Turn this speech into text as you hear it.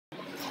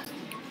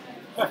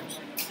So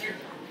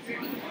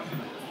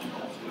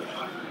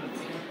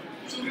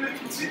we're going to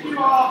continue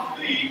our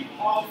theme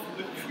of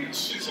the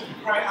creatures of the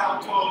great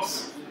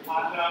outdoors, and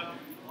I'm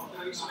going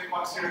to do something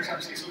quite serious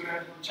actually, so we're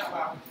going to chat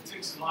about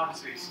ticks and Lyme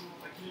disease.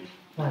 Thank you.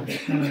 Right.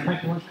 Thank you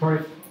very much,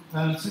 Corey.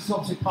 This is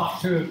obviously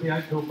part 2 of the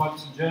outdoor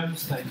bugs and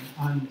germs thing,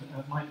 and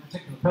my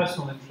particular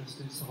personal interest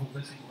is the whole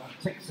business about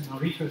ticks in our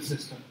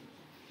ecosystem.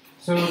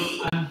 So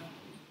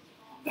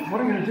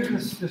what I'm going to do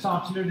this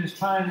afternoon is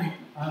try and,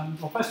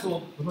 well, first of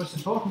all, the most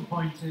important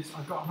point is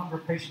I've got a number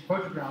of patient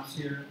photographs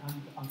here,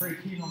 and I'm very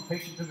keen on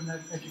patient-driven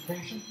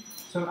education.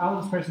 So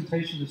Alan's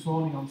presentation this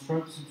morning on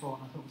strokes and so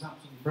on I thought was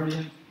absolutely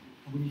brilliant,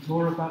 and we need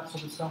more of that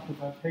sort of stuff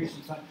about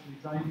patients actually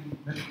driving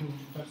medical and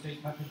first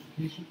aid type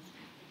education.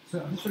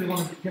 So I just really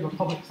want to give a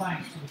public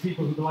thanks to the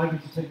people who've allowed me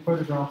to take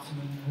photographs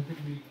and have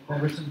given me their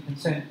written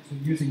consent to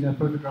using their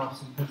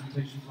photographs in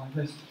presentations like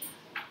this.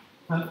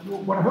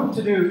 What I hope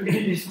to do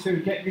is to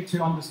get you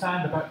to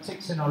understand about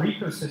ticks in our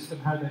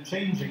ecosystem, how they're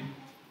changing,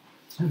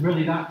 and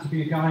really that to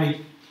be a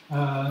guide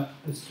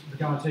as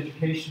regards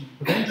education and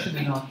prevention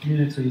in our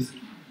communities.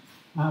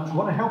 I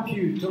want to help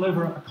you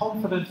deliver a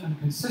confident and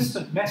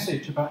consistent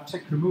message about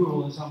tick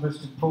removal as our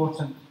most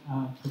important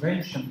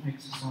prevention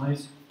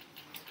exercise.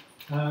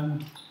 I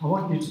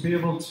want you to be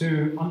able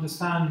to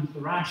understand the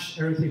rash,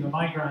 erythema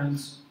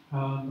migrans,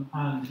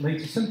 and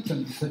later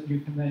symptoms that you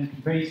can then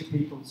convey to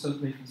people so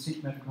that they can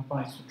seek medical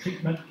advice for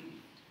treatment.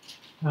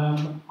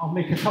 I'll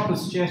make a couple of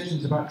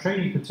suggestions about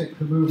training for tick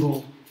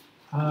removal,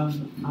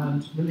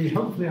 and really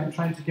hopefully I'm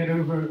trying to get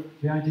over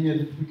the idea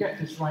that if we get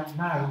this right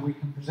now, we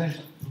can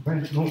prevent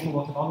an awful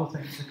lot of other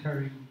things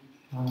occurring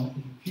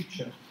in the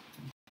future.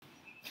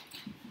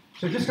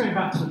 So just going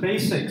back to the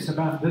basics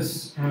about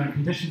this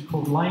condition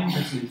called Lyme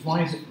disease.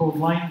 Why is it called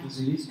Lyme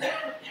disease?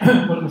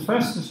 Well, it was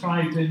first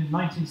described in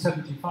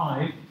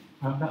 1975,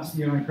 that's the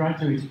year I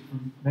graduated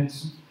from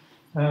medicine,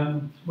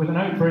 with an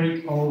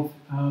outbreak of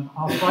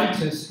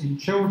arthritis in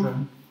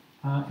children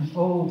in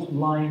Old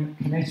Lyme,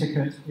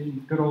 Connecticut,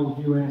 in good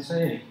old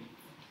USA.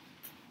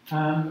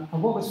 And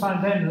what was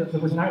found then that there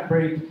was an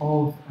outbreak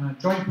of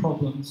joint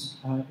problems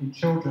in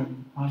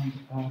children, and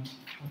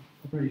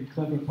a very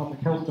clever public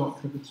health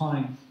doctor at the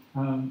time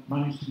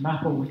managed to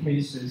map all the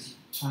cases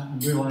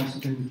and realised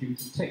that they were due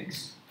to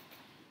ticks.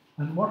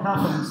 And what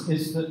happens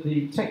is that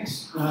the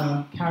ticks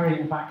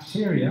carry a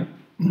bacteria,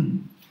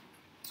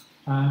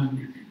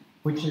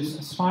 which is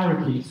a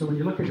spirochete. So when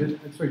you look at it,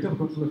 it's very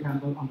difficult to look at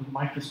it under the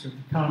microscope.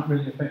 You can't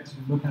really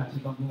effectively look at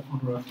it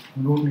under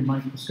an ordinary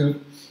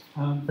microscope.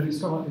 But it's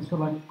got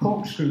like a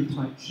corkscrew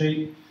type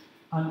shape,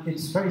 and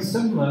it's very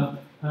similar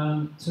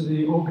to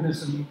the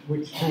organism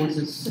which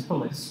causes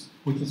syphilis,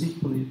 which is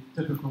equally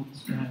difficult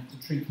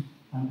to treat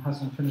and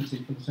has an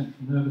affinity for the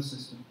central nervous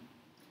system.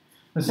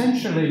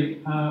 Essentially,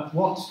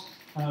 what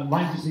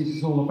Lyme disease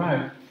is all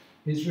about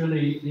is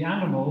really the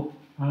animal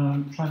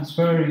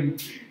transferring,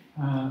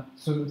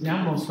 so the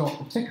animal's got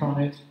the tick on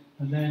it,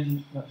 and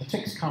then the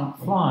ticks can't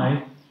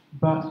fly,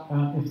 but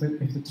if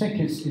the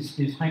tick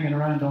is hanging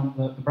around on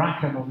the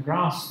bracken or the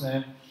grass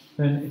there,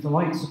 then it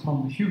alights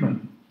upon the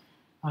human.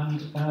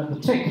 And the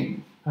tick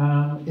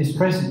is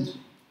present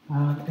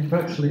in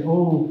virtually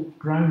all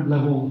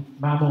ground-level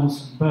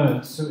mammals and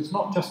birds. So it's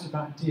not just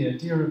about deer.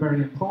 Deer are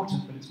very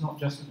important, but it's not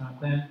just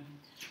about them.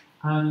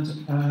 And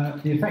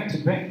the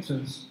affected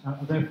vectors are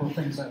therefore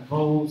things like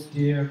voles,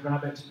 deer,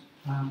 rabbit,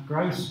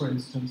 grouse, for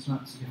instance, and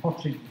actually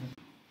hotching.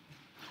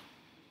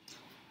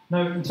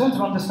 Now, in terms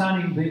of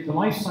understanding the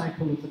life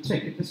cycle of the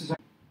tick, this is.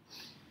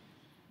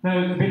 Now,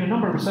 there have been a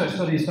number of research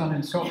studies done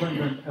in Scotland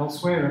and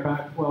elsewhere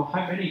about, well,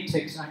 how many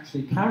ticks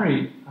actually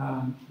carry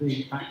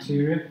the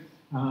bacteria.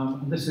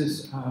 And this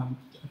is a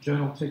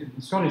journal taken,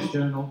 the Scottish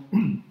Journal,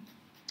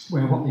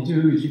 where what they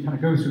do is you kind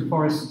of go through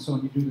forests and so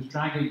on, you do this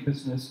dragging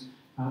business,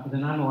 and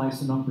then analyse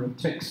the number of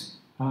ticks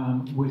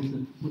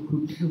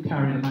who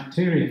carry the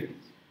bacteria.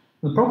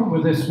 The problem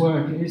with this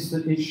work is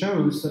that it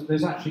shows that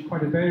there's actually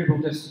quite a variable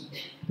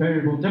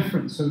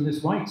difference. So in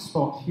this white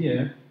spot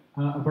here,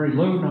 a very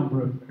low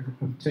number of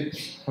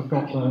ticks have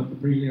got the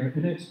Borrelia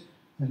in it,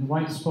 in the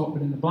white spot,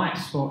 but in the black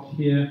spot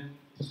here,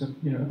 just a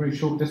very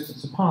short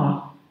distance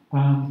apart,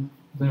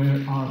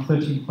 there are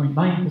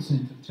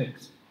 13.9% of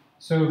ticks.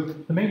 So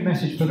the main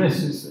message for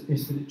this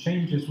is that it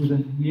changes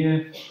within a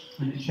year,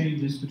 and it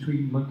changes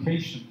between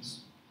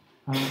locations,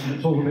 and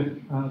it's all a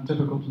bit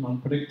difficult and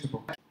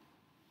unpredictable.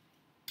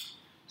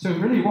 So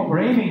really what we're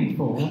aiming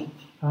for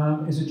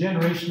is a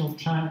generational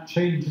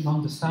change in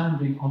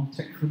understanding on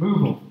tick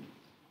removal.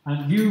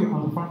 And you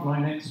are the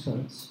frontline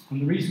experts,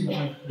 and the reason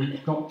that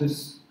we've got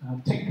this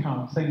tick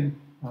card thing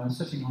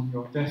sitting on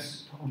your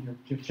desk, on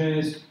your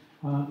chairs,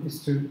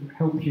 is to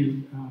help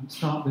you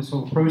start this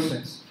whole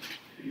process.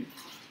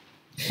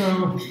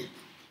 So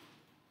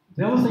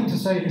the other thing to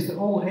say is that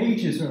all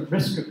ages are at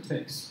risk of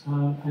ticks,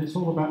 and it's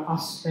all about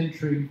us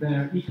entering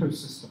their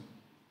ecosystem.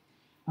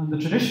 And the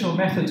traditional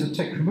methods of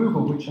tick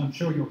removal, which I'm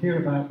sure you'll hear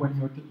about when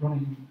you're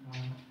running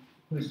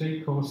first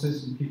aid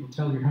courses and people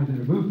tell you how they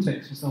remove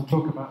ticks, is they'll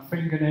talk about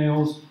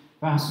fingernails,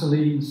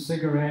 Vaseline,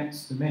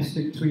 cigarettes,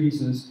 domestic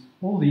tweezers,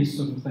 all these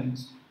sort of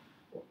things.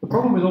 The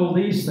problem with all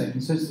these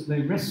things is that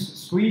they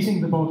risk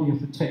squeezing the body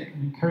of the tick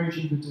and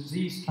encouraging the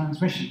disease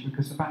transmission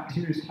because the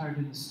bacteria is carried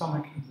in the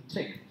stomach of the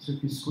tick. So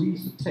if you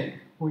squeeze the tick,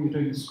 all you're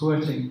doing is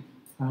squirting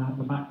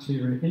the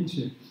bacteria into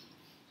you.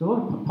 There's a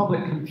lot of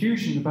public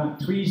confusion about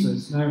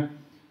tweezers. Now,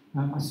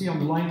 I see on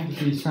the Lyme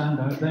disease stand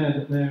out there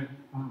that they're,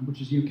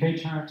 which is a UK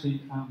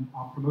charity,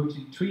 are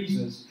promoting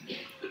tweezers.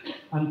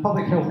 And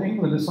Public Health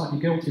England is slightly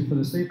guilty for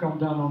this. They've gone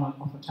down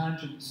off a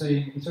tangent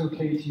saying it's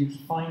okay to use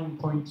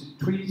fine-pointed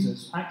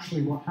tweezers.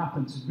 Actually, what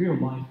happens in real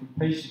life with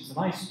patients that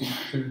I speak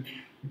to,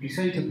 if you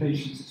say to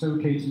patients it's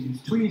okay to use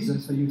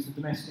tweezers, they use the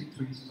domestic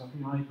tweezers up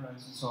your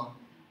eyebrows and so on.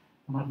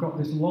 And I've got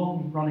this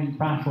long-running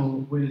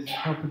battle with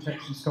Health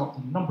Protection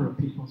Scotland, a number of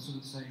people sort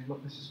of saying,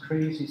 look, this is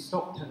crazy,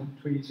 stop telling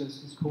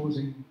tweezers, it's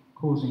causing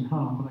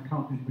harm, but I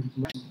can't get anybody to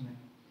listen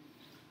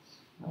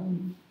to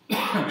me.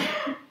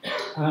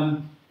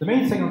 The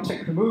main thing on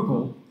tick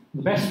removal,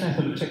 the best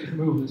method of tick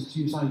removal is to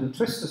use either the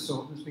twister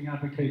sort that's being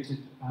advocated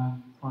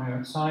by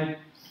outside,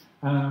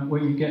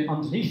 where you get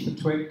underneath the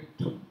twig,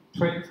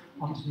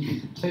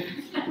 underneath the tick,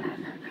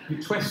 you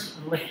twist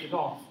and lift it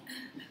off.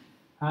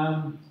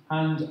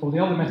 Or the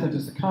other method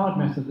is the card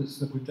method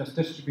that we've just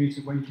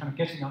distributed, where you're kind of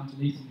getting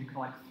underneath and you're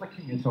kind of like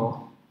flicking it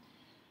off.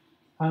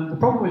 The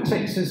problem with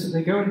ticks is that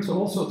they go into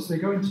all sorts, they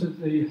go into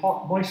the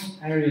hot, moist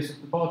areas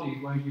of the body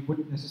where you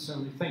wouldn't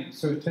necessarily think.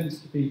 So it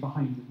tends to be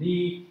behind the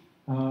knee,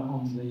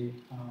 in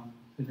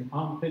the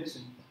armpits,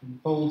 in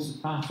folds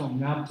of fat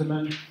on the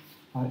abdomen,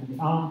 in the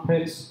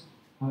armpits,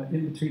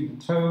 in between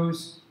the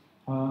toes,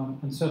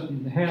 and certainly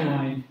in the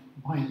hairline,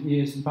 behind the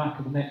ears and back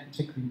of the neck,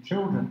 particularly in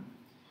children.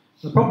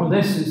 The problem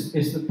with this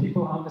is that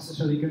people aren't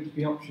necessarily going to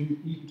be able to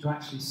even to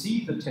actually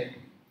see the tick.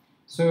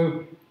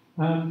 So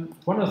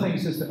one of the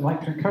things is that I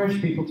like to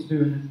encourage people to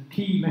do, and the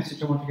key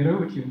message I want to get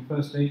over to you in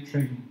first aid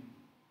training,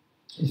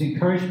 is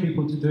encourage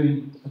people to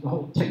do the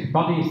whole tick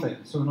buddy thing.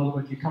 So in other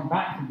words, you come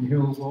back from your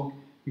hill walk,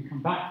 you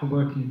come back from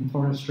working in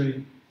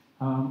forestry,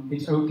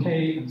 it's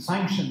okay and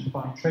sanctioned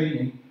by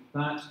training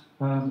that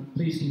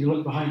please can you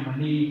look behind my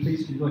knee,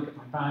 please can you look at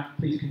my back,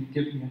 please can you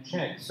give me a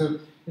check. So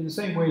in the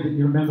same way that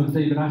you remember the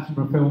David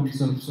Attenborough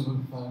films of sort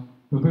of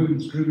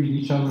baboons grooming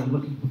each other and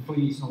looking for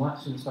fleas and all that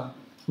sort of stuff,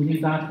 we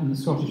need that in the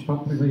Scottish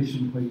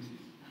population, please.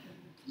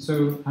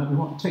 So we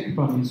want tick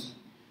buddies.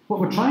 What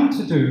we're trying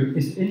to do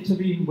is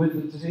intervene with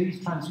the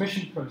disease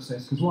transmission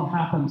process, because what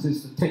happens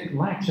is the tick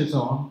latches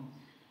on,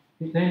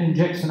 it then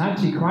injects an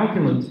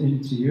anticoagulant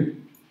into you,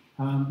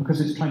 because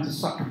it's trying to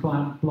suck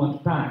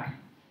blood back.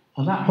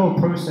 And that whole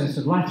process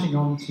of latching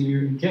onto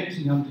you,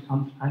 injecting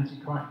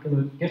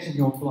anticoagulant, getting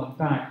your blood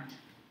back,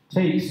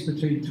 takes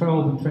between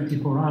 12 and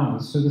 24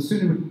 hours. So the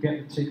sooner we can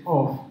get the tick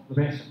off, the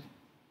better.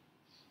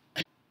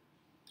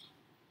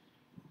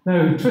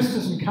 Now,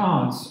 twisters and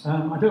cards,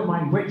 I don't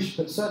mind which,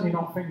 but certainly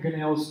not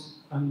fingernails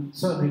and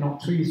certainly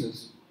not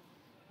tweezers.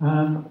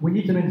 We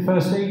need them in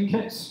first aid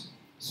kits,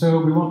 so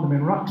we want them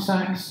in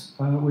rucksacks,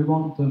 we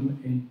want them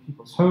in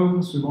people's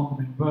homes, we want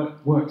them in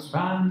works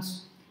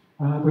vans,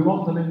 we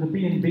want them in the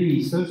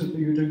B&Bs. Those of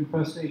you who are doing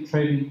first aid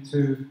training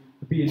to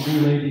the B&B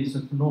ladies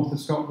of the north of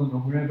Scotland or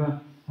wherever,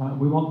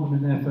 we want them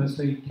in their first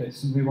aid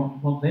kits, and we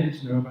want them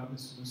to know about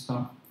this sort of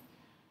stuff.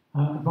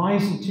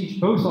 Advise and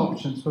teach both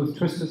options, both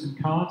twisters and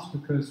cards,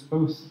 because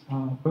both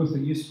are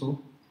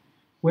useful.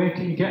 Where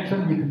can you get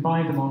them? You can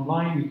buy them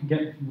online. You can get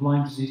them from the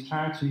Lyme Disease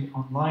Charity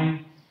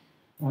online.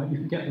 You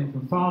can get them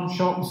from farm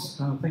shops,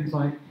 things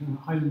like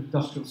Highland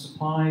Industrial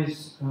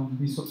Supplies,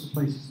 these sorts of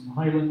places in the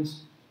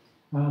Highlands.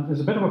 There's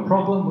a bit of a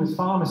problem with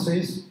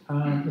pharmacies.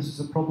 This is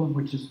a problem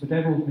which has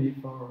bedeviled me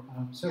for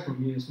several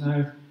years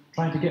now,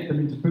 trying to get them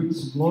into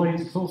Boots and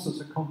Lloyds. There's all sorts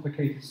of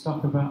complicated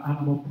stuff about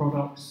animal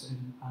products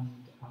and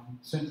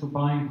central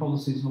buying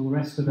policies and all the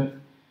rest of it.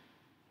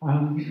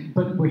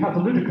 But we had the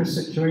ludicrous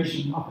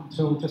situation up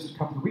until just a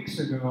couple of weeks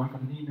ago. I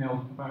got an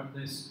email about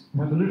this. We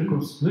had the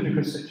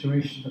ludicrous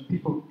situation that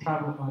people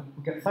travel,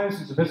 we get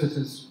thousands of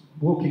visitors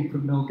walking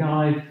from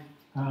Milngavie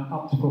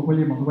up to Fort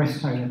William on the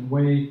West Highland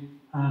Way,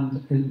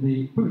 and in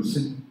the Boots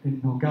in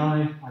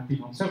Milngavie, I've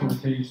been on several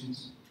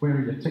occasions, where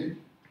are your tick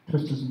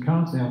twisters and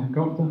cards? They haven't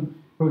got them.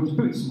 Go to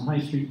Boots in the High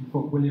Street in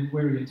Fort William,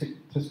 where are your tick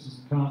twisters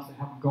and cards? They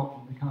haven't got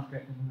them. They can't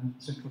get them in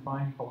a central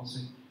buying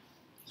policy.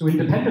 So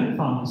independent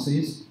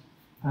pharmacies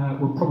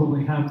will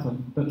probably have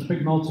them, but the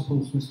big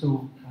multiples, we're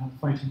still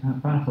fighting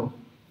that battle.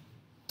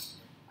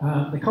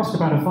 They cost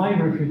about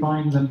 £5 if you're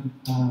buying them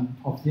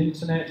off the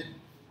internet.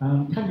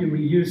 Can you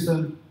reuse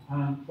them?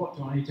 What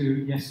do I do?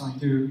 Yes, I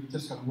do. You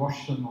just got to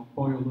wash them or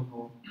boil them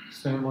or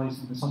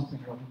sterilise them or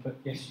something or other, but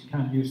yes, you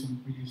can use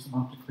them, reuse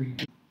them after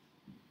cleaning.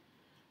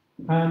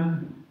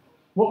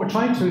 What we're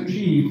trying to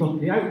achieve,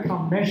 the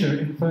outcome measure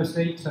in first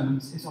aid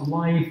terms, is a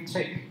live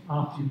tick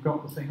after you've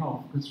got the thing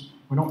off, because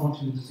we're not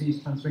wanting the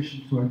disease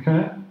transmission to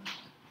occur,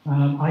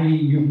 i.e.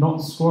 you've not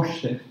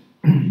squashed it.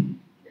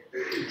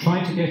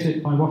 Try to get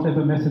it by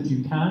whatever method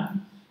you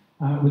can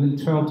within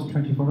 12 to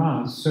 24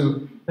 hours.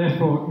 So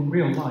therefore, in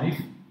real life,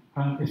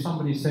 if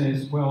somebody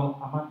says, well,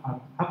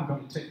 I haven't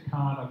got a tick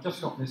card, I've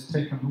just got this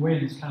tick, I'm away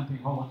on this camping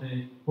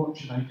holiday, what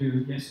should I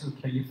do? Yes,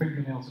 okay, your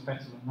fingernails are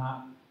better than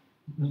that.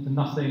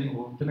 nothing,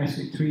 or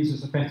domestic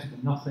tweezers are better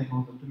than nothing,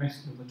 or the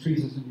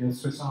tweezers in your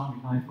Swiss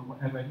Army knife or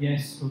whatever.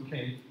 Yes,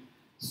 okay,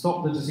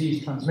 stop the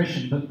disease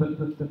transmission, but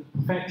the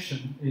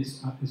perfection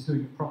is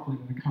doing it properly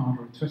with a card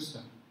or a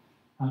twister,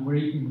 and we're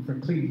aiming for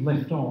a clean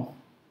lift off.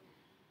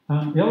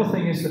 The other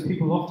thing is that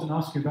people often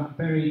ask you about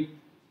very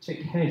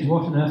tick heads.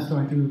 What on earth do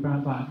I do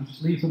about that? You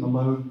just leave them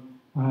alone.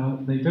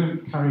 They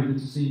don't carry the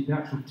disease. The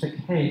actual tick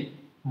head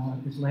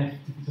is left.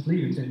 If you just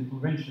leave it in, it will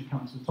eventually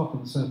come to the top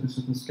of the surface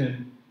of the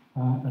skin,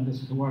 and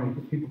this is a worry,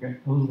 but people get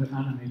a little bit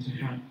animated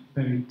about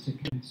very tick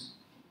heads.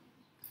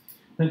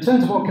 In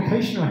terms of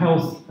occupational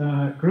health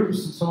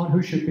groups and so on,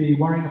 who should be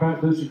worrying about?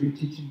 Those of you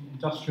teaching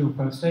industrial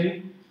first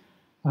aid.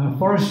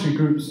 Forestry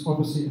groups,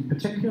 obviously, in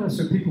particular.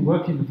 So people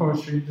working in the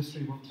forestry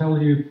industry will tell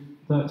you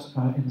that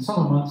in the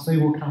summer months they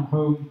will come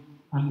home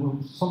and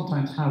will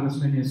sometimes have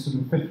as many as sort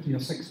of 50 or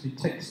 60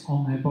 ticks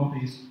on their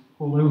bodies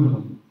all over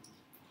them.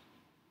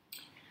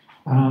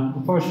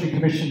 The Forestry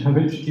Commission have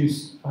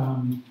introduced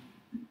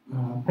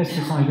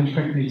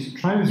pesticide-impregnated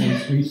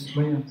trousers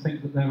recently, and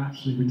think that they're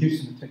actually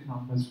reducing the tick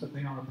numbers, but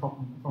they are a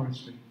problem in the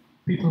forestry.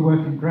 People who work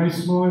in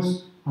grouse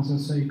moors, as I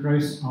say,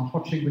 grouse are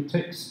hotching with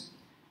ticks.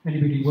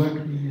 Anybody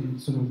working in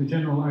sort of the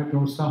general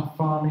outdoor stuff,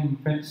 farming,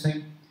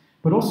 fencing,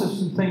 but also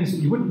some things that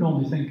you wouldn't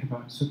normally think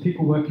about. So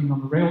people working on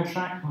the rail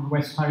track on the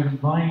West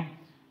Highland Line,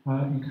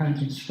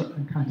 encountering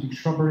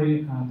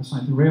shrubbery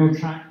beside the rail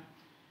track.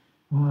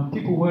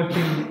 People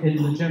working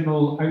in the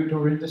general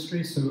outdoor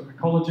industry, so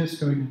ecologists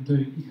going and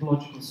doing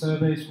ecological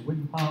surveys for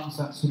wind farms,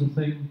 that sort of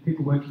thing.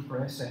 People working for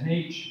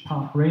SNH,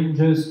 park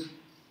rangers,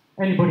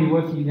 anybody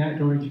working in the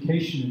outdoor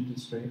education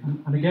industry.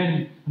 And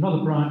again,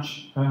 another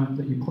branch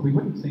that you probably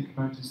wouldn't think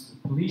about is the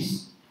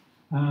police.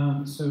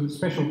 So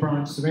special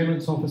branch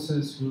surveillance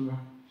officers who are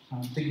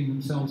digging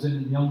themselves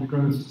in the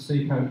undergrowth to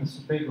stake out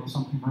Mr. Big or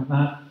something like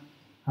that,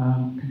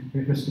 can be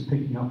at risk of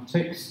picking up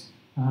ticks.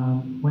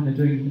 When they're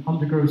doing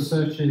undergrowth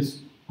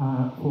searches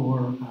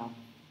for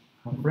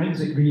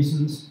forensic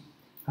reasons,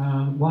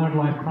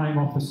 wildlife crime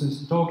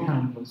officers and dog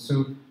handlers.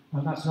 So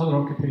that's another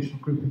occupational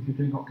group. If you're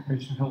doing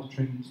occupational health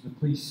training to the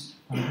police,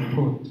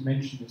 important to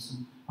mention this.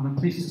 And I'm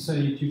pleased to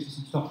say, due to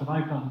some stuff that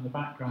I've done in the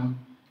background,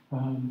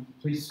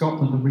 Police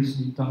Scotland have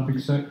recently done a big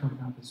circular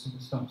about this sort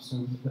of stuff,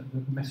 so that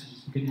the message is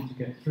beginning to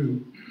get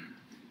through.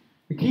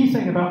 The key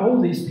thing about all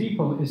these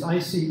people is I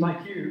see,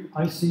 like you,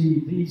 I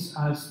see these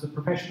as the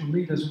professional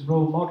leaders and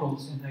role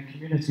models in their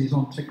communities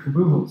on tick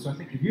removal. So I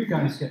think if you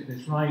guys get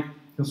this right,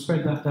 you'll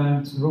spread that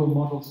down to the role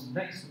models and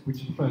next,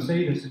 which are first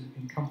aiders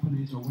in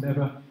companies or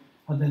whatever,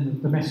 and then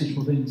the message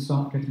will then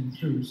start getting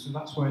through. So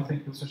that's why I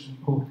think you're such an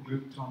important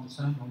group to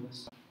understand all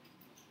this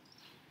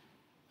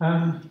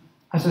stuff.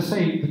 As I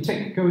say, the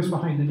tick goes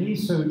behind the knee,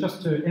 so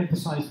just to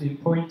emphasize the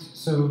point,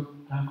 so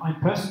I'm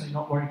personally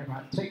not worried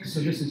about ticks, so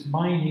this is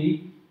my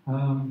knee.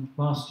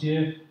 Last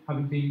year,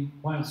 having been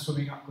wild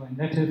swimming up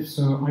Glennetive,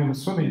 so I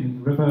was swimming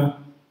in the river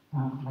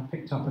and I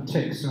picked up a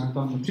tick, so I've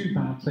done the two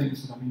bad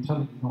things that I've been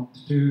telling you not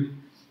to do,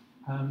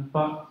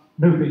 but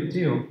no big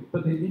deal.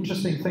 But the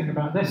interesting thing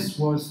about this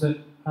was that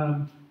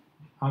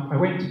I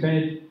went to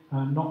bed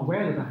not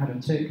aware that I had a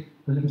tick,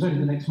 but it was only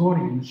the next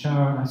morning in the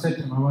shower, and I said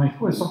to my wife,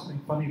 oh, there's something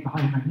funny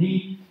behind my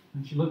knee,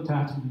 and she looked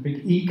at it with a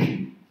big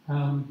eek.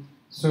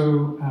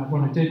 So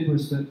what I did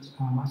was that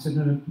I said,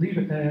 no, leave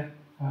it there.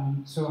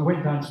 So I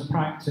went down to the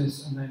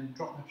practice and then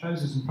dropped my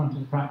trousers in front of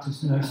the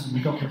practice nurse, and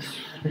we got this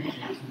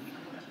picture.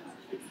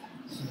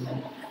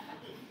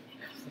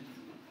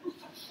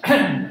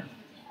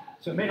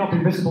 So it may not be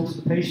visible to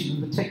the patient,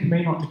 and the tick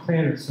may not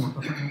declare itself.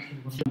 I think that's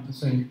really what I'm trying to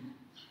say.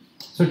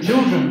 So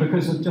children,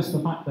 because of just the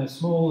fact they're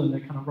small and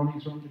they're kind of running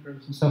through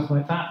undergrowth and stuff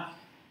like that,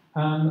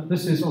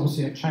 this is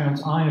obviously a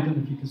child's eye. I don't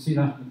know if you can see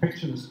that in the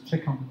picture. There's a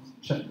tick on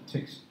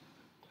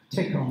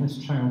this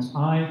child's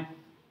eye.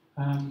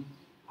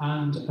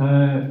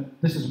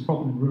 This is a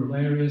problem in rural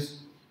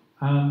areas.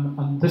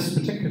 And this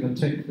particular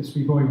tick, this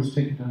wee boy was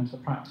taken down to the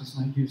practice,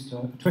 and I used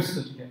a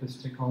twister to get this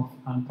tick off,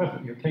 and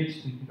perfectly okay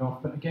to take it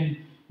off. But again,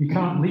 you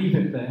can't leave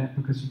it there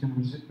because you can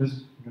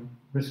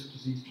risk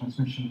disease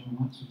transmission and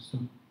all that sort of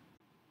stuff.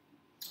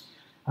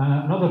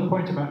 Another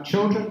point about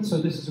children. So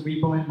this is a wee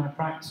boy in my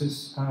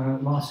practice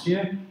last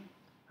year.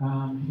 I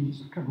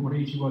can't remember what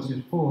age he was, he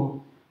was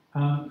 4.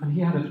 And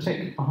he had a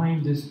tick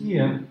behind his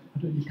ear.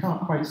 You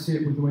can't quite see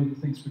it with the way the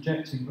thing's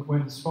projecting, but where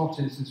the spot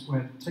is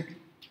where the tick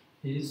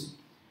is.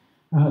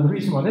 The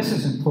reason why this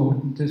is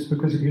important is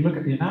because if you look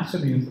at the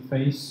anatomy of the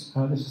face,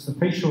 this is the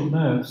facial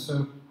nerve.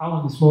 So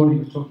Alan this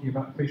morning was talking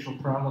about facial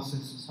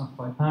paralysis and stuff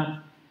like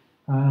that.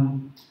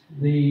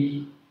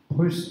 The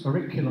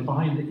post-auricular,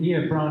 behind the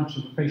ear branch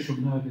of the facial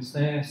nerve is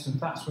there, so if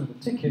that's where the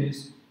tick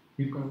is,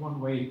 you've got a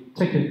one-way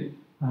ticket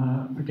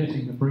for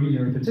getting the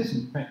breeder, if it is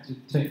an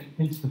infected tick,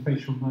 into the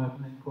facial nerve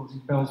and then causing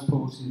Bell's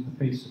palsy in the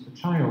face of the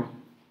child.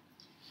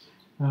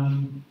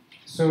 And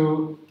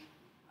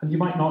you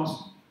might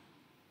not,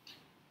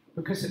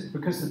 because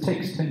the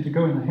ticks tend to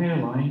go in the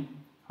hairline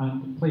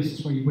and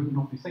places where you would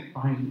not be think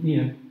behind the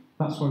ear,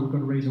 that's why we've got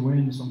to raise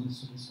awareness on this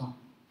sort of stuff.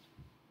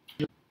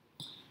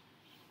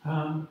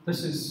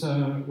 This is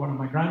one of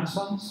my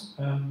grandsons.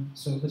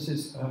 So this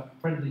is a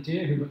friendly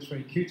deer who looks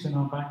very cute in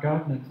our back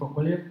garden in Fort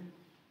William.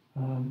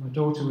 My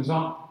daughter was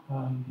up.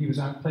 He was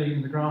out playing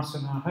in the grass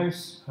in our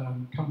house.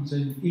 Comes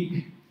in,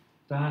 eek,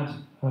 Dad,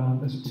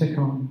 there's a tick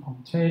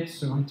on Ted,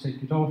 so I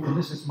take it off. And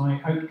this is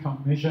my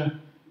outcome measure.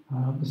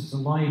 This is a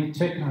live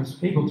tick. I was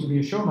able to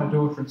reassure my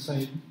daughter and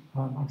say,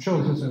 I'm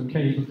sure this is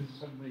okay, but this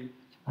is only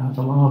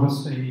the larva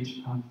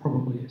stage, and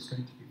probably it's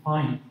going to be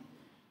fine.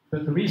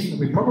 But the reason that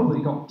we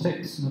probably got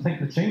ticks, and I think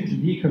the change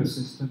in the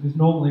ecosystem, is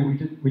normally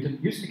we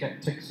didn't used to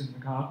get ticks in the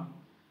garden.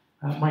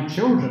 My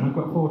children, I've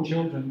got 4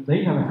 children,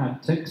 they never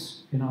had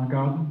ticks in our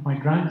garden. My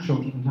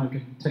grandchildren are now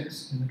getting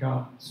ticks in the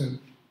garden. So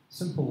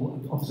simple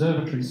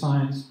observatory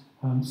science,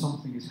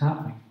 something is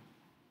happening.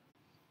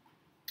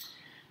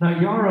 Now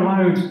you are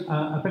allowed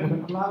a bit of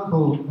an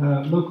allowable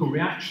local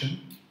reaction.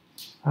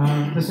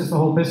 This is the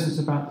whole business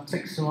about the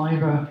tick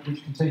saliva,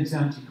 which contains the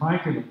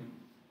anticoagulant.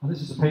 And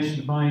this is a patient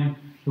of mine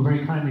who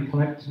very kindly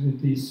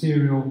collected these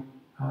serial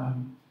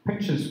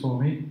pictures for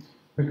me,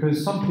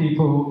 because some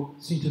people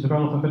seem to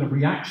develop a bit of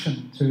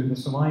reaction to the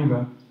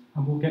saliva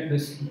and will get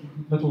this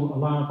little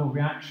allowable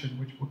reaction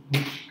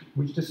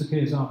which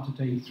disappears after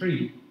day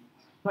 3.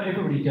 Not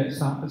everybody gets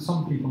that, but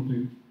some people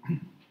do.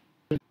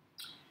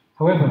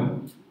 However,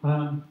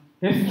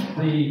 if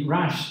the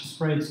rash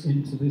spreads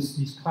into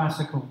these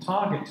classical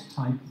target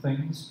type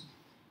things,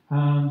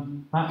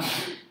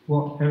 that's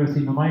what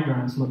erythema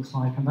migrans looks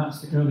like, and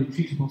that's the early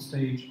treatable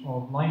stage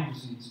of Lyme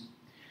disease.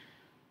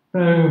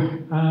 So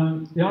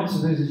the answer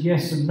to this is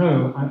yes and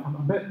no. I'm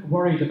a bit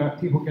worried about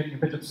people getting a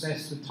bit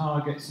obsessed with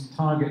targets and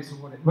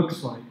what it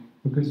looks like,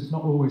 because it's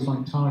not always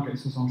like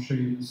targets, as I'll show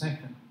you in a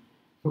second.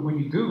 But when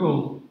you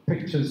Google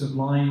pictures of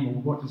Lyme or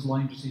what does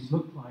Lyme disease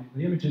look like,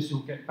 the images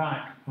you'll get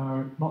back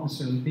are not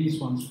necessarily these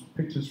ones,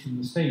 pictures from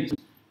the States,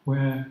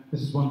 where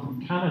this is one from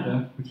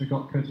Canada, which I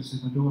got courtesy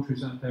of my daughter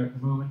who's out there at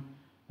the moment.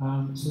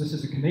 So this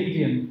is a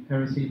Canadian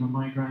erythema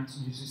migrans,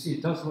 and as you see,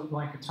 it does look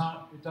like a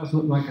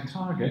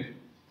target.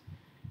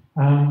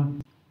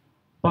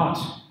 But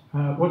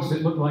what does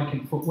it look like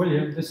in Fort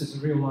William? This is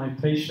a real live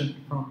patient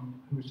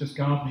who was just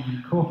gardening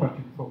in Co-operative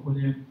in Fort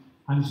William,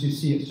 and as you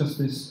see, it's just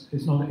this.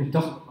 It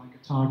doesn't look like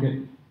a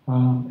target.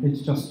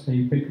 It's just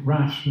a big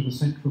rash with a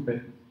central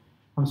bit.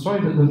 I'm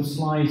sorry that the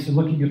slides are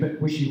looking a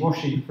bit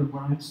wishy-washy from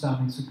where I'm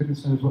standing, so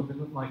goodness knows what they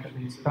look like at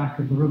the back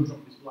of the room.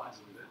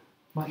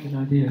 Might be an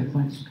idea.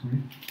 Thanks,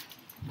 Corey.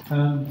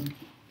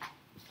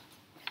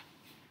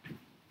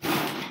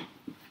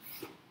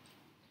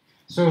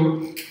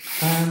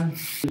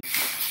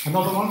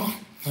 Another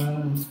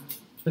one.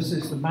 This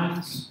is the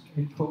manse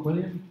in Fort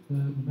William,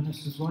 the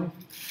minister's wife.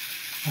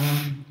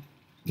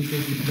 Who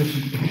gave me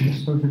permission to do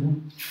this photograph.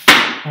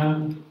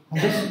 And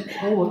this,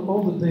 all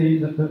that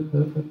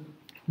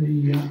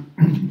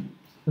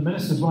the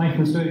minister's wife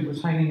was doing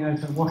was hanging out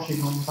and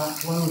washing on the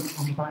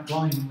back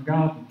line in the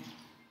garden.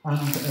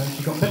 And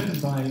she got bitten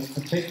by a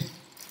tick.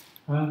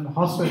 The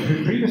husband,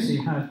 who previously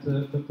had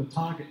the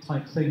target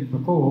type thing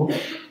before,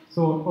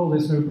 thought, oh,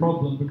 there's no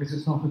problem because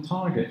it's not a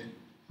target.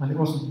 And it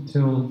wasn't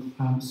until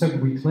 7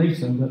 weeks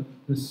later that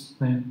this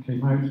then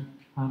came out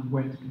and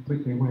went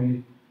completely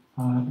away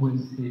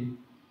with the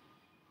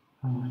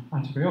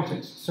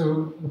antibiotics.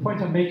 So the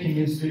point I'm making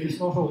is that it's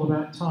not all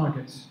about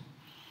targets.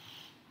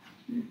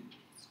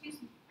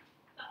 Excuse me,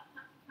 that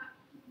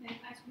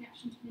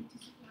reaction to the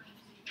discipline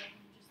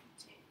just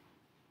the tick.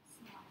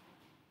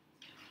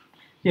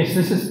 Yes,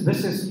 this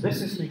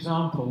is an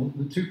example.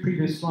 The 2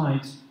 previous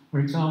slides are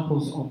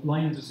examples of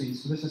Lyme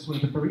disease. So this is where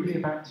the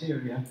Borrelia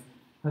bacteria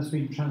has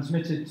been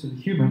transmitted to the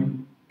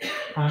human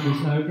and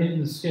is now in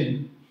the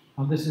skin.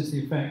 And this is the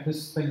effect.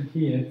 This thing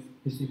here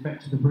is the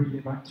effect of the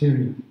Borrelia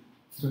bacteria.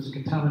 So it's a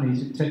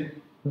contaminated tick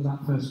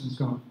that person's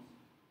got.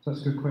 So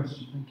that's a good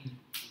question. Thank you.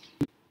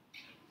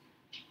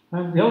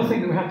 And the other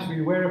thing that we have to be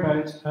aware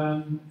about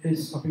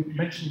is, I've been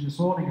mentioning this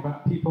morning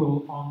about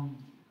people on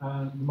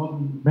the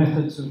modern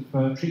methods of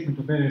treatment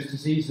of various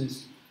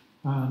diseases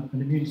and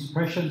immune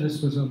suppression.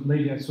 This was a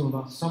lady I saw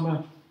last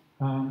summer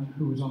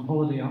who was on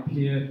holiday up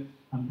here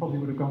and probably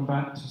would have gone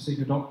back to see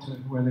the doctor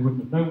where they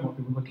wouldn't have known what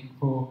they were looking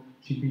for.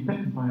 She'd been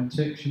bitten by a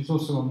tick. She was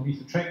also on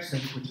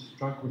methotrexate, which is a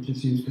drug which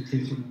is used for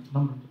treating a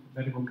number of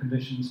medical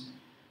conditions.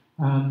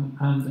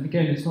 And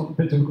again, it's not a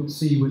bit difficult to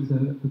see with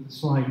the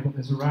slide, but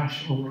there's a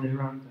rash all the way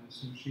around there.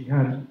 So she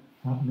had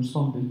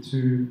responded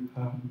to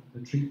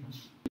the treatment.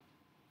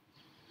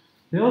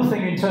 The other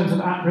thing in terms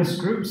of at-risk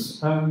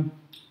groups,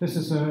 this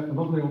is a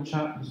lovely old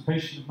chap who's a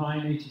patient of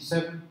mine,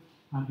 87,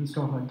 and he's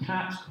got a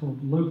cat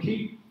called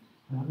Loki.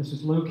 This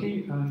is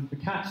Loki, and the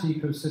cat's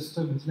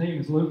ecosystem, his name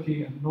is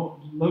Loki, and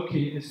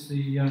Loki is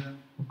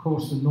of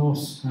course, the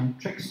Norse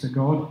trickster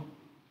god.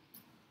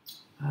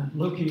 And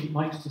Loki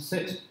likes to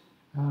sit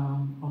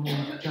on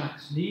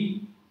Jack's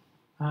knee,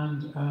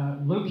 and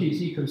Loki's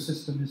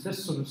ecosystem is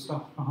this sort of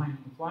stuff behind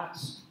the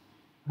flats.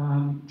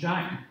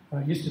 Jack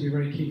used to be a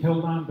very keen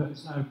hillman, but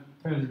is now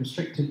fairly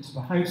restricted to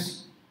the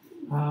house.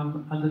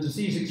 And the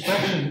disease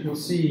expression that you'll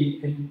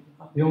see in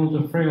the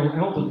older, frail,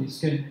 elderly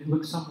skin, it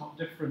looks somewhat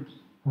different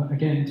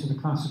again to the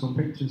classical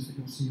pictures that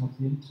you'll see off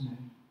the internet.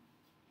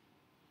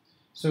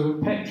 So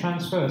pet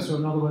transfer, so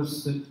in other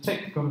words, the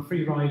tick got a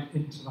free ride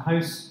into the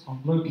house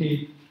on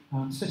Loki,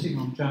 sitting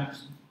on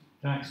Jack's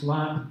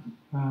lap,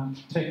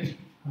 tick,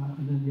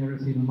 and then the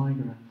erythema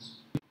migrans.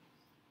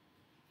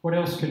 What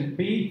else can it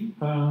be?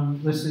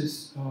 This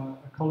is a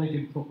colleague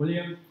in Fort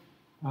William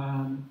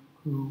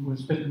who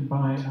was bitten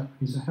by,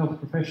 he's a health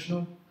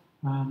professional,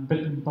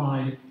 bitten by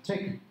a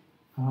tick.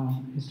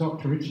 His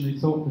doctor originally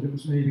thought that it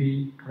was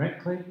maybe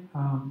correctly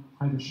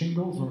either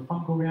shingles or a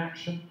fungal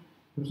reaction.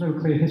 There was no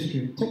clear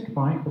history of tick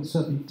bite, but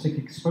certainly tick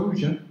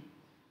exposure.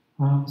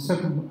 Quite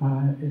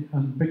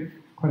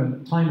a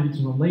time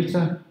interval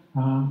later,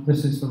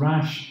 this is the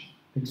rash,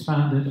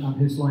 expanded, and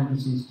his Lyme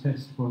disease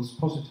test was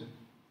positive.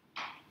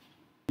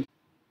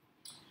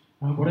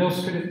 What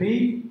else could it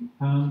be?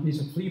 These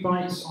are flea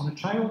bites on a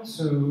child,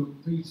 so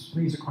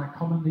fleas are quite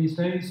common these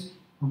days,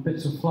 and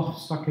bits of fluff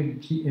stuck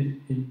in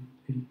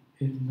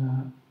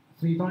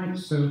flea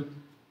bites. So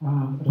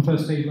at a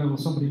first aid level,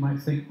 somebody might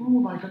think, oh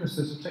my goodness,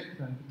 there's a tick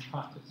there. But in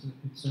fact,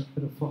 it's a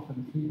bit of fluff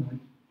in a flea bite.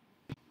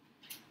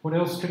 What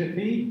else could it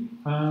be?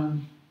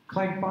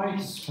 Clegg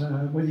bites,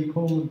 whether you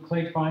call them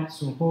clegg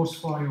bites or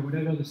horsefly or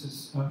whatever. This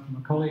is from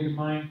a colleague of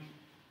mine.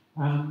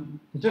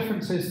 The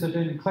difference is that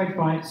in clegg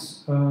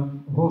bites,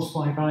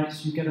 horsefly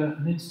bites, you get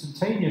an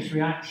instantaneous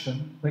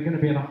reaction. They're going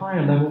to be at a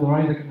higher level. They're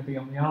either going to be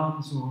on the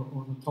arms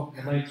or the top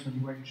of the legs when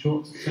you're wearing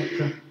shorts,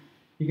 etc.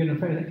 You're going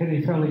to get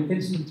a fairly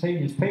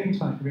instantaneous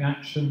pain-type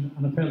reaction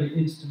and a fairly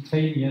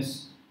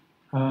instantaneous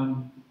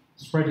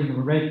spreading of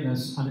a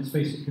redness, and it's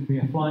basically going to be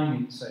a flying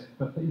insect.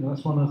 But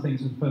that's one of the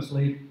things at the first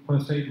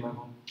aid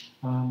level.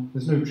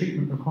 There's no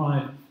treatment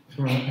required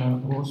for a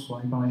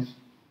horsefly bite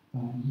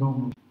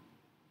normally.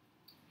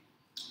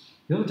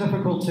 The other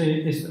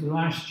difficulty is that the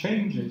rash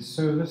changes.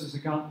 So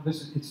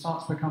it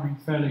starts becoming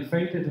fairly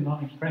faded and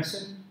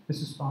unimpressive. This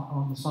is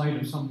on the side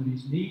of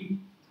somebody's knee.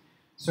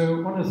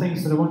 So one of the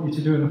things that I want you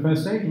to do at a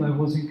first aid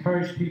level is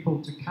encourage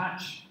people to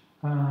capture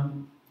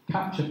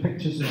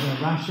pictures of their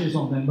rashes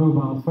on their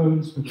mobile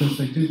phones, because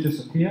they do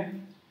disappear.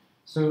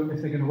 So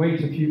if they're going to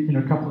wait a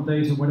couple of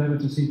days or whatever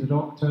to see the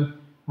doctor,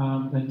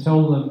 then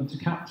tell them to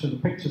capture the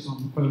pictures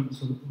on the phone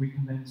so that we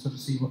can then sort of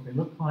see what they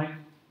look like.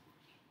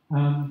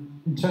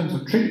 In terms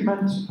of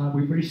treatment,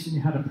 we've recently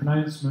had a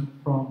pronouncement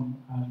from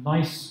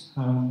NICE,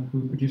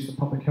 who produced the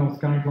public health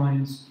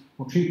guidelines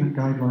or treatment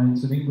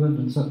guidelines in England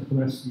and certainly for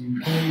the rest of the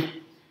UK.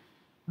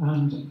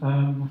 And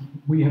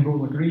we have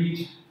all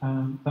agreed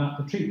that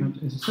the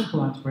treatment is a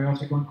simple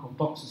antibiotic, one called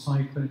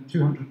doxycycline,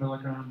 200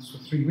 milligrams for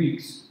 3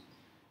 weeks.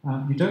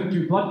 You don't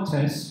do blood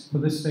tests for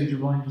this stage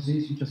of Lyme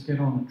disease, you just get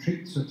on and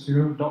treat. So it's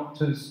your own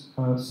doctors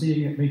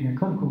seeing it, making a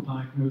clinical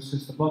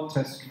diagnosis. The blood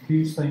tests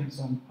confuse things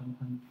and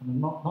are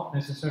not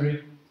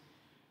necessary.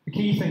 The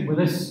key thing with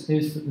this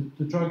is that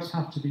the drugs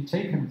have to be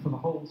taken for the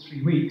whole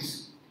 3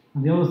 weeks.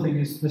 And the other thing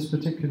is this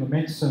particular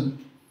medicine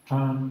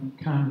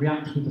can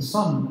react with the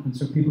sun, and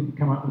so people can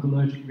come out with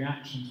allergic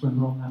reactions when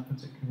they're on that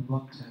particular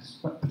blood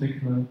test, that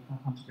particular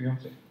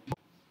antibiotic.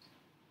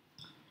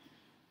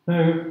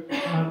 Now,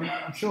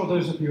 I'm sure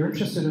those of you who are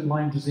interested in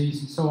Lyme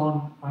disease and so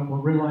on will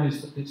realise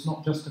that it's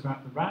not just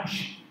about the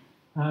rash.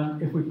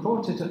 If we've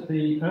caught it at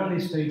the early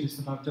stages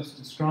that I've just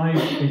described,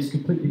 it's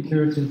completely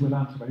curative with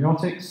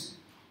antibiotics.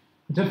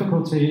 The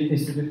difficulty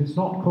is that if it's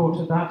not caught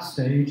at that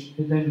stage,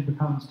 it then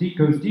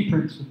goes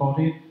deeper into the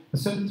body. The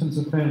symptoms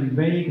are fairly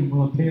vague and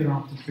will appear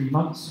after 3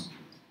 months.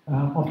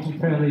 Often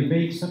fairly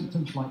vague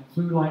symptoms like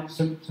flu-like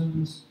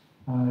symptoms,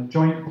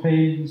 joint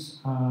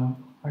pains,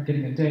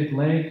 getting a dead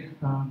leg,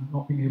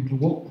 not being able to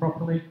walk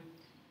properly.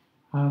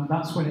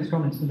 That's when it's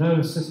gone into the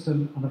nervous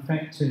system and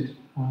affected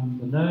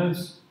the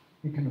nerves.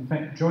 It can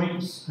affect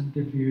joints and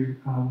give you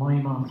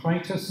Lyme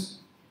arthritis.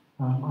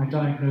 I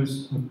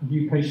diagnosed a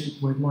new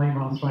patient with Lyme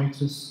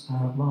arthritis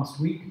last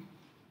week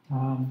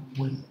from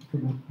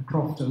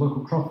a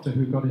local crofter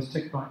who got his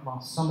tick bite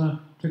last summer,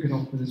 took it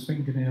off with his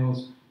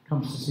fingernails,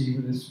 comes to see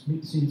with his,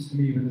 it seems to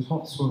me, with his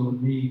hot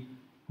swollen knee,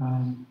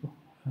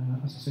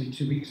 as I say,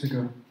 2 weeks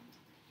ago,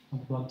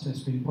 and the blood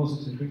test being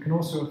positive. It can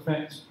also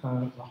affect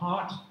the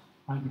heart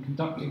and the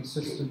conducting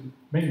system,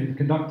 mainly the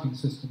conducting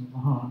system of the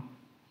heart.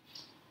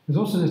 There's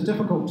also this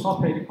difficult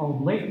topic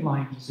of late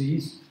Lyme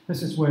disease.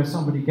 This is where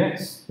somebody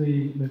gets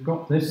they've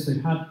got this,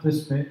 they've had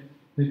this bit,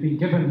 they've been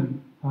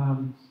given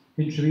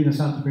intravenous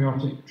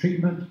antibiotic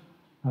treatment.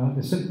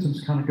 The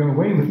symptoms kind of go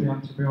away with the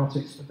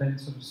antibiotics, but then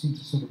seem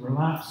to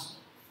relapse.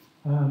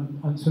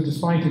 And so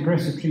despite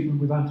aggressive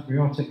treatment with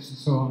antibiotics and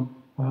so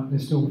on, they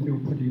still feel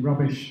pretty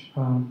rubbish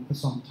for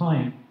some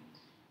time.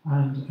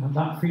 And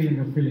that feeling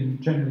of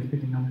generally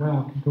feeling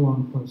unwell can go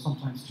on for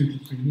sometimes 2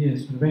 to 3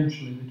 years, but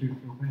eventually they do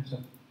feel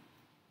better.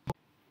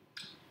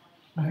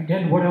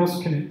 Again, what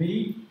else can it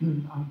be?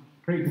 I'm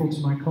grateful to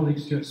my colleague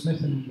Stuart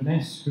Smith and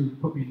Inverness who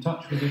put me in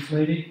touch with this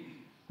lady.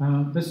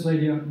 This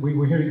lady, we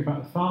were hearing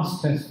about the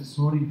FAST test this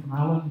morning from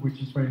Alan,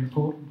 which is very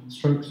important, and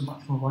strokes are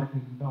much more likely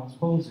than Bell's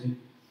palsy.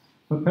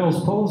 But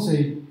Bell's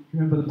palsy,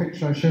 remember the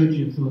picture I showed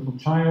you of the little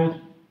child,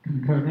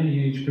 can occur in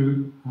any age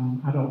group,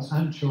 adults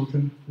and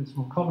children. It's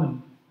more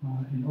common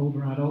in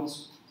older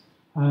adults.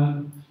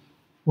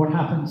 What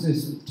happens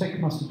is that the tick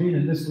must have been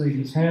in this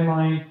lady's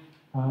hairline.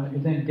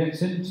 It then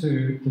gets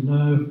into the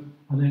nerve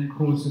and then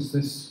causes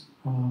this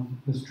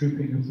this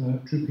drooping of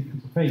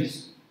the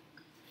face.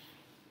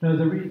 Now,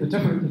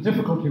 the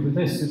difficulty with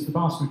this is the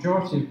vast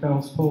majority of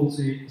Bell's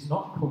palsy is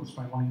not caused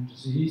by Lyme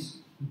disease,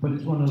 but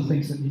it's one of the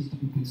things that needs to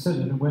be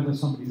considered, and whether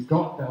somebody who's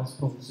got Bell's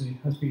palsy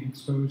has been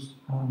exposed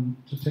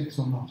to ticks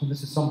or not. And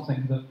this is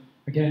something that,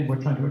 again,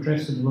 we're trying to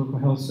address in the local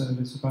health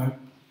service about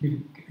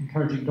people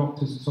encouraging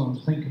doctors and so on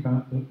to think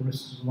about the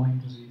risks of Lyme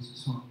disease and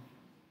so on.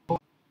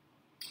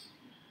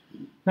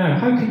 Now,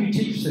 how can you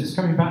teach this?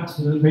 Coming back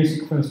to the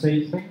basic first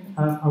aid thing,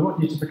 I want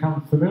you to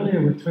become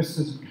familiar with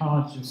twisters and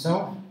cards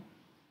yourself.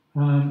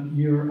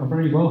 You are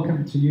very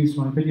welcome to use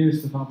my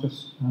videos that I'll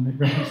just make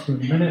reference to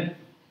in a minute,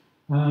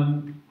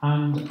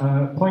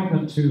 and point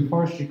them to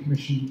Forestry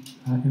Commission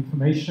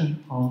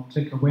information on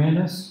tick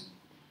awareness,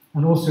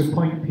 and also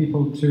point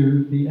people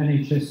to the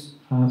NHS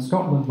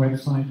Scotland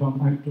website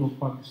on outdoor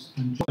bugs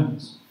and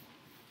germs.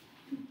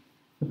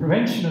 The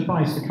prevention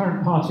advice, the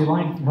current party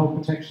line from Health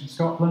Protection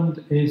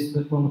Scotland is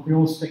that, well, if we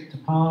all stick to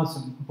paths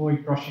and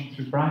avoid brushing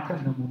through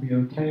bracken, then we'll be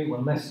okay. We're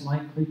less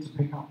likely to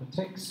pick up the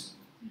ticks.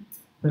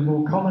 They're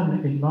more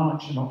common in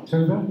March and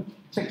October.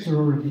 Ticks are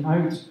already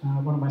out.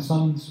 One of my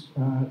sons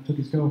took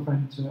his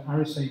girlfriend to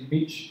Arisade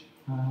Beach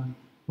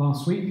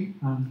last week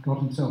and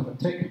got himself a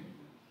tick.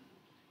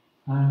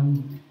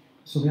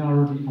 So they are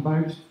already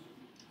about.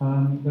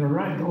 They're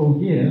around all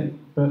year,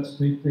 but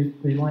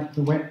they like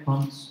the wet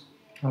months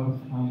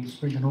of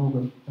spring and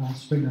August,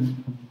 spring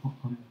and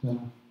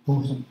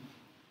autumn.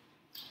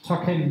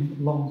 Tuck in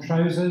long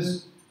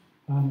trousers.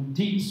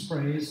 Deep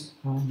sprays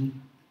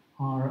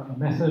are a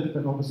method,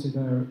 but obviously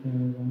they're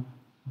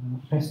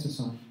a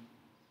pesticide.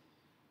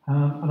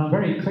 And I'm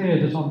very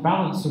clear that on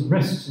balance of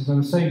risks, as I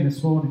was saying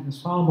this morning,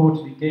 there's far more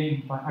to be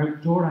gained by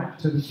outdoor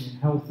activity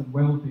and health and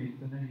well-being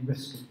than any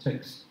risk of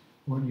ticks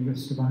or any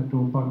risk of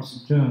outdoor bugs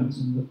and germs,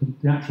 and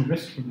the actual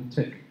risk from the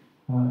tick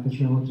is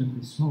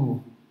relatively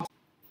small.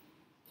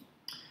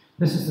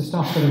 This is the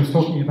stuff that I was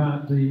talking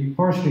about, the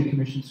Forestry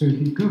Commission. So if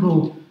you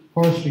Google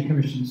Forestry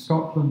Commission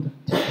Scotland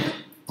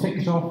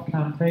ticked off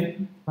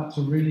campaign, that's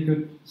a really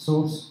good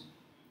source.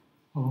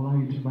 I'll allow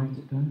you to write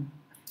it down.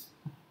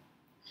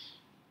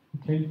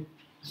 Okay,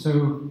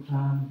 so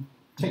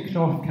ticked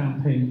off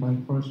campaign by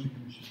the Forestry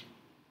Commission.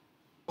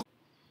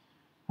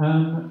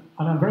 And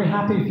I'm very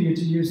happy for you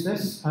to use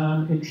this.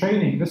 In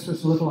training, this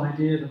was a little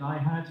idea that I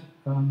had,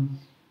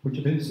 which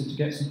I'd be interested to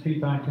get some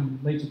feedback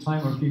in later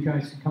time, or if you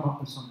guys can come up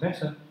with some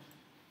better.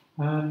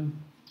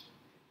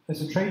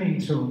 It's a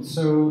training tool,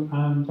 so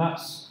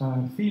that's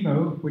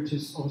FEMO, which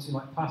is obviously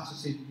like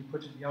plasticine that you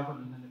put in the oven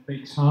and then it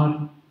bakes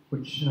hard,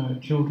 which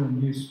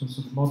children use for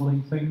sort of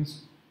modelling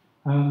things.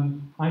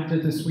 I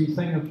did this wee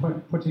thing of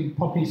putting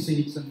poppy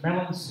seeds and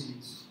melon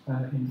seeds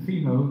in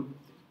FEMO,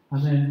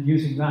 and then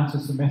using that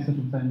as the method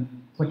of then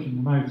flicking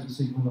them out and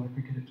seeing whether I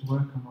could get it to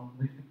work or not.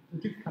 They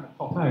do kind of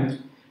pop out,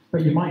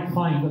 but you might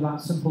find that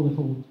that simple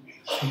little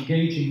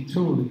engaging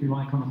tool, if you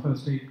like, on a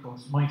first aid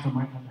course might or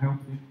might not help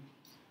you.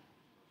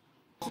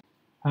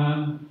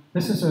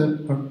 This is a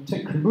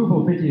tick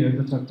removal video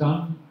that I've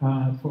done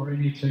for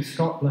NHS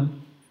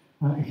Scotland.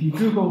 If you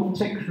Google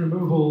tick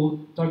removal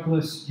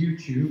Douglas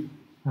YouTube,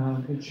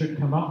 it should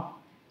come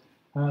up.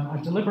 I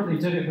deliberately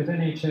did it with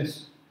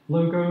NHS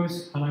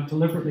logos, and I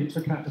deliberately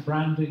took out the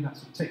branding.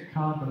 That's a tick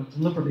card, but I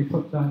deliberately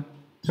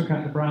took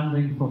out the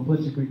branding for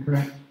politically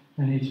correct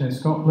NHS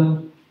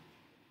Scotland.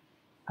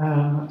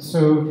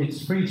 So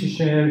it's free to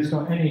share, it's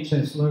got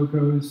NHS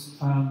logos,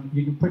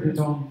 you can put it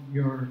on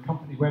your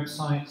company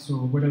websites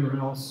or whatever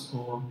else,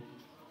 or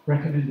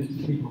recommend it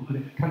to people, but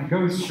it kind of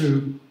goes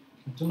through,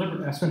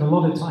 deliberately, I spent a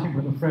lot of time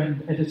with a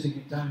friend editing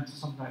it down to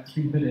something like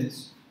 3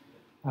 minutes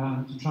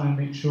to try and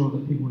make sure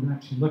that people would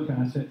actually look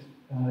at it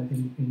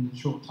in the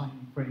short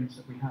time frames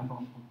that we have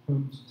on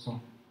phones and so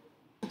on.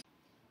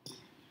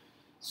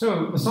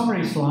 So, the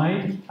summary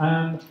slide,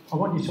 I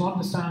want you to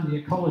understand the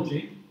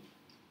ecology.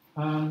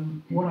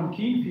 What I'm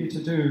keen for you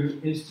to do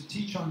is to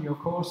teach on your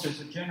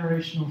courses a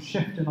generational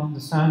shift in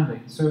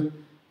understanding. So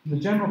the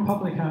general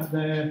public out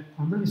there,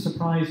 I'm really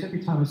surprised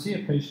every time I see a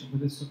patient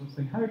with this sort of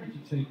thing. How did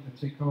you take a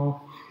tick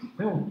off?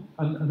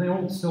 They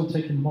all still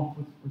taking them off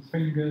with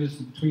fingers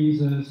and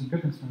tweezers and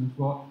goodness knows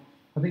what.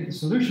 I think the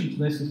solution to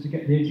this is to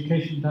get the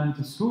education down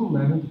to school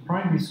level, to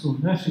primary school,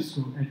 nursery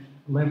school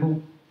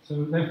level.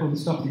 So therefore the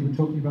stuff that you were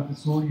talking about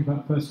this morning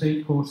about first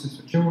aid courses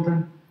for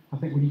children, I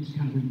think we need to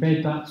kind of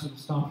embed that sort of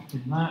stuff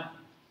in that.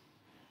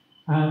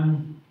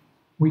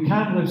 We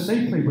can live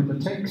safely with the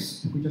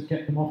ticks if we just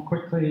get them off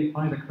quickly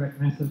by the correct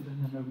method,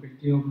 and then no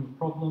big deal, no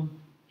problem.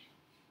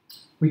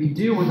 We can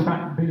deal with the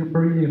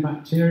Borrelia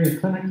bacteria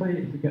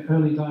clinically if we get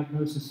early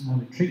diagnosis and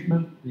early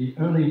treatment. The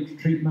early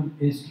treatment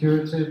is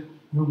curative,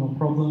 no more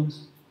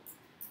problems.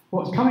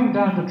 What's coming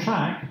down the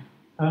track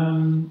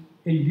in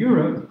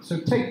Europe, so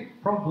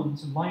tick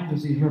problems and Lyme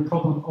disease are a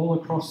problem all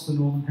across the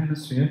Northern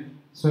Hemisphere,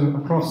 so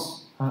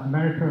across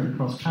America and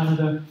across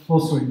Canada,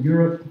 also in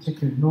Europe,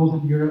 particularly in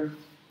Northern Europe.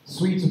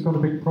 Swedes have got a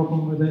big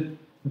problem with it.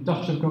 The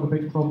Dutch have got a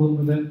big problem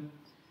with it.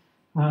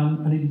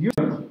 And in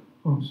Europe,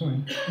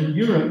 in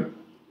Europe,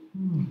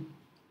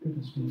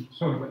 goodness me,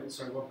 sorry. We'll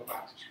go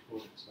back to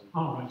recording.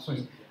 Oh, right,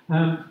 sorry.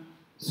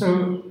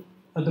 So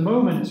at the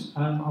moment,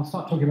 I'll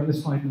start talking about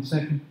this slide in a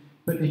second,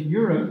 but in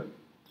Europe,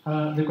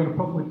 they've got a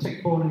problem with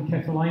tick-borne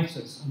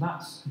encephalitis, and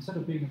that's, instead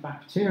of being a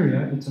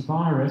bacteria, it's a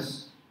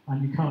virus,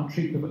 and you can't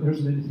treat there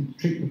isn't anything to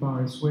treat the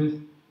virus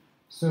with.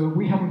 So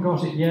we haven't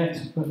got it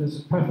yet, but it's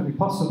perfectly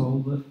possible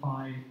that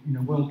by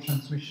world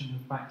transmission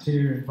of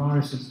bacteria and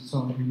viruses and so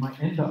on, we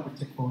might end up with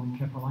tick-borne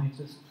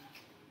encephalitis.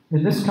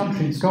 In this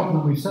country, in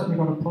Scotland, we've certainly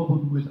got a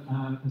problem with,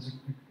 there's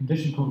a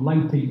condition called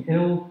louping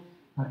ill.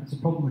 It's a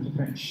problem which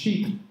affects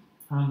sheep,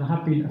 and there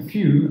have been a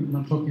few, and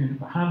I'm talking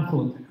about a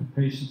handful of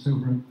patients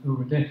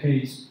over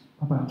decades,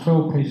 about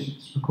 12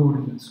 patients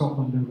recorded in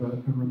Scotland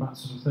over about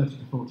sort of 30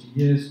 to 40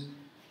 years.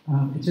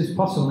 It is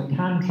possible it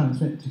can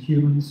transmit to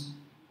humans,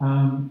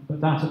 but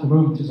that at the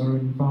moment is our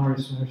only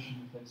virus version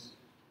of this.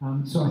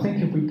 So I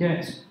think if we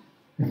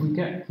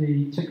get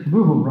the tick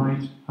removal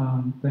right,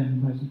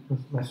 then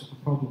there's less of a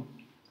problem.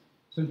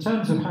 So in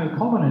terms of how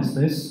common is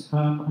this,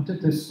 I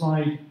did this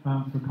slide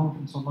for a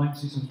conference on Lyme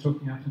disease I was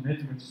talking at in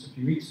Edinburgh just a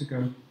few weeks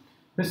ago.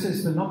 This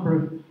is the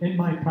number in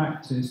my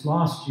practice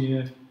last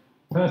year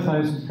per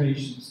 1,000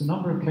 patients, the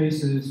number of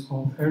cases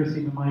of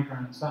erythema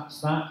migrans.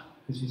 That's that,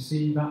 as you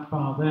see, that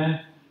bar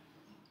there.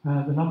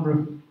 The number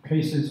of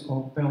cases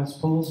of Bell's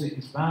palsy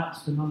is that.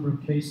 The number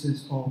of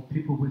cases of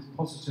people with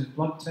positive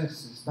blood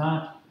tests is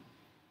that.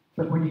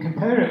 But when you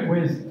compare it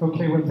with,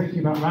 okay, we're thinking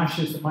about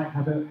rashes that might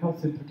have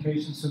health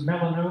implications. So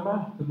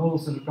melanoma, the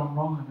moles that have gone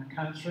wrong and are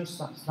cancerous,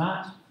 that's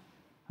that.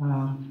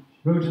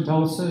 Rodent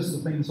ulcers,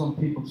 the things on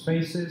people's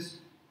faces,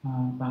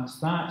 that's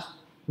that.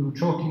 We were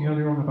talking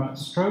earlier on about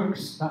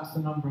strokes. That's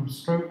the number of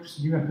strokes,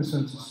 new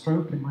episodes of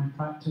stroke in my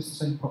practice,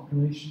 same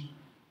population.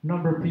 The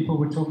number of people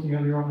we're talking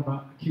earlier on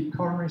about acute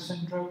coronary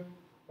syndrome.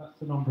 That's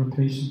the number of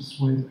patients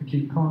with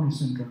acute coronary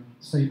syndrome,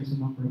 same as the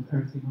number of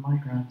erythema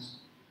migrans.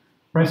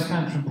 Breast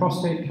cancer and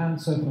prostate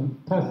cancer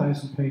per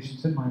 1,000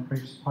 patients in my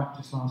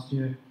practice last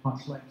year,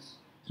 much less.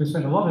 So we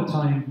spent a lot of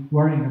time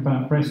worrying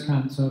about breast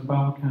cancer,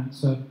 bowel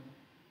cancer,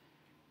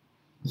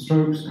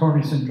 strokes,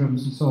 coronary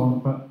syndromes, and so on.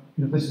 But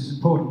this is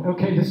important.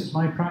 Okay, this is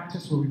my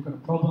practice where we've got a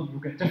problem.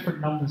 You'll get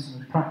different numbers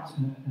in a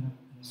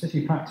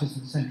city practice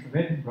in the centre of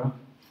Edinburgh.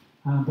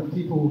 But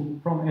people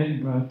from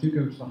Edinburgh do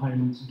go to the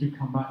Highlands and do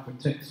come back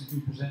with ticks and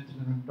do present to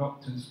their own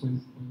doctors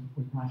with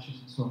rashes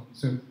and so on.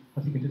 So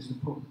I think it is an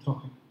important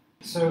topic.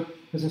 So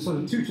there's a sort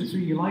of 2 to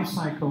 3 year life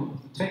cycle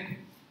of the tick.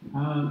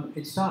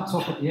 It starts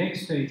off at the egg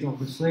stage,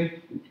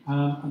 obviously,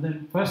 and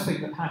then first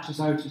thing that hatches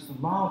out is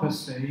the larva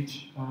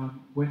stage,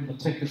 when the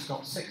tick has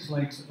got 6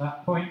 legs at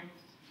that point.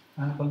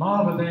 The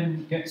larva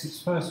then gets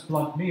its first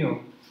blood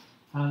meal,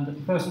 and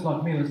the first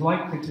blood meal is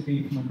likely to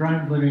be from a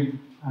ground-living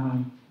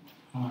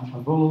a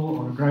bull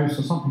or a grouse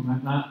or something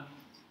like that.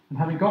 And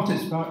having got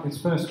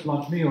its first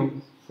blood meal,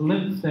 the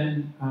lymph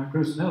then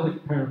grows another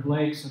pair of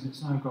legs, and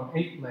it's now got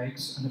 8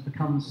 legs, and it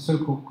becomes a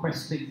so-called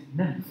questing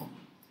nymph.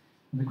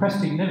 And the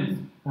questing nymph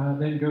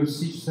then goes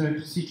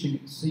seeking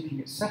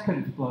its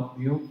second blood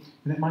meal,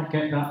 and it might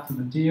get that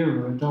from a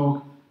deer or a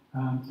dog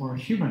or a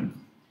human.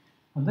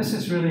 And this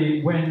is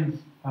really when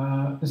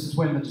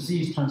the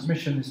disease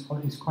transmission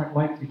is quite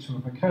likely to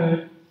have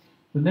occurred.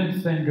 The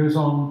nymph then goes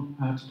on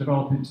to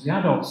develop into the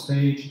adult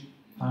stage,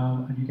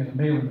 and you get a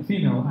male and a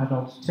female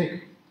adult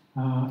tick.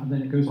 And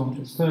then it goes on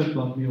to its third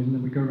blood meal, and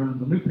then we go around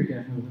the loop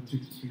again over 2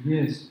 to 3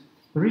 years.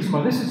 The reason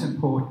why this is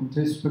important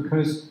is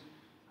because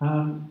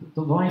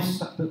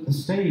the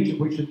stage at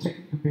which a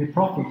tick can be a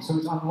problem. So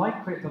it's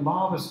unlikely at the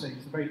larva stage,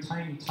 the very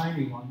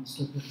tiny ones,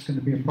 that it's going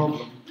to be a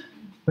problem.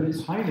 But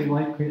it's highly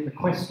likely at the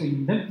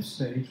questing nymph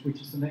stage, which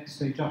is the next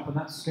stage up, and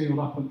that's scaled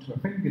up onto a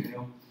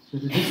fingernail,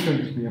 that it is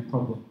going to be a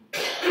problem.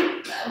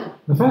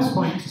 The first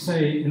point to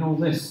say in all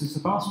this is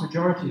the vast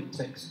majority of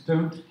ticks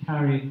don't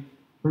carry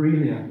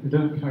Borrelia, they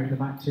don't carry the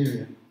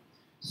bacteria.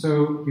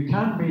 So you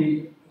can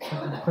be,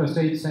 in the first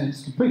aid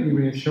sense, completely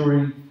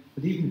reassuring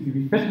that even if you've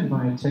been bitten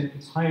by a tick,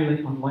 it's highly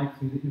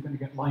unlikely that you're going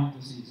to get Lyme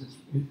disease.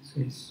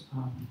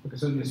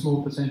 Because only a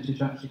small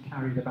percentage actually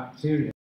carry the bacteria.